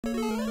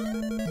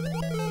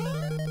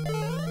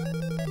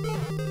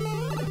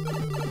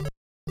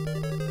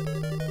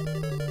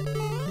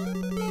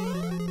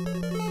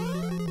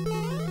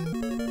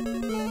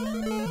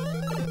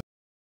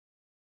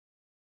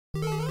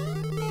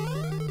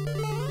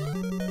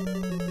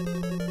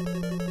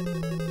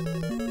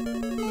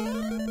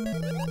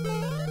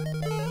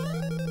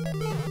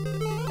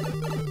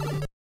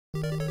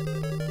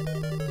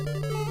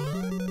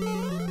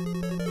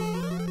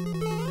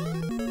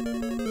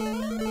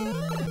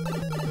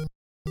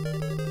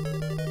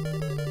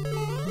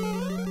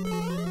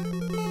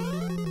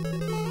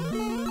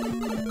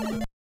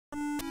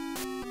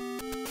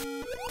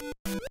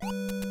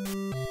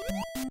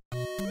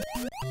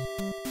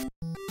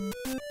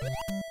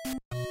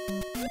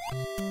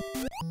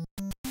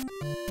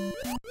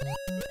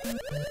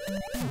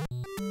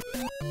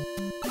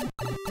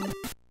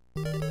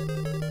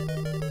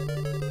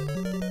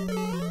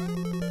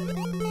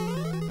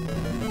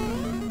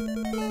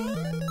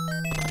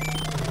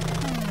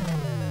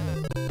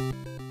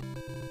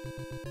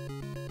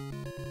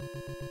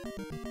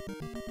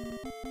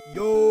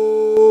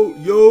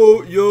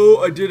Yo,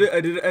 I did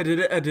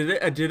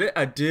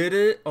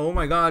it. Oh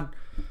my god.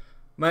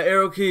 My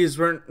arrow keys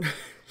weren't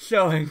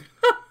showing.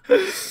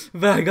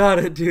 But I got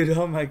it, dude.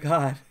 Oh my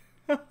god.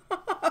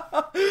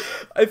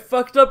 I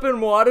fucked up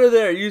in water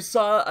there. You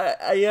saw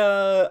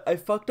I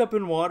fucked up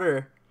in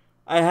water.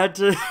 I had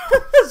to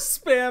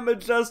spam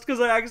adjust because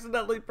I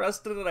accidentally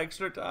pressed it an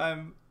extra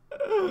time.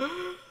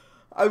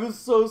 I was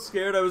so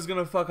scared I was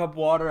gonna fuck up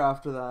water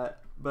after that.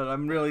 But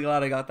I'm really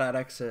glad I got that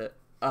exit.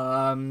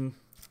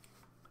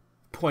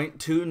 Point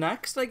 2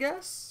 next, I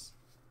guess.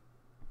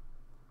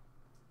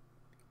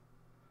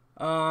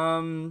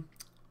 Right.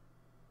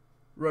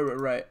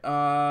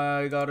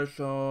 I gotta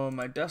show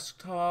my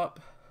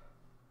desktop.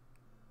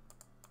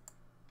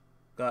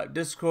 Got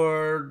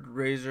Discord,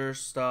 Razer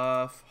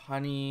stuff,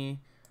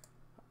 Honey,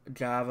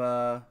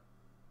 Java,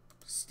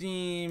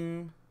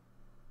 Steam,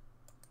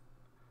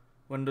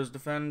 Windows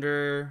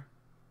Defender,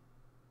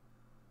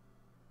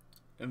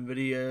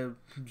 NVIDIA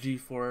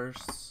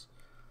GeForce.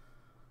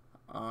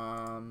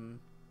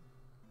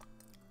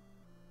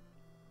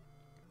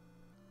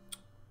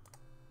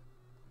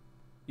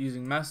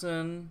 Using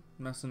Messen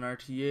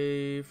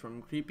RTA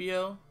from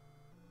Creepio.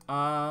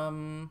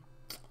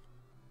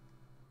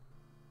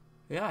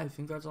 Yeah, I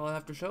think that's all I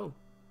have to show.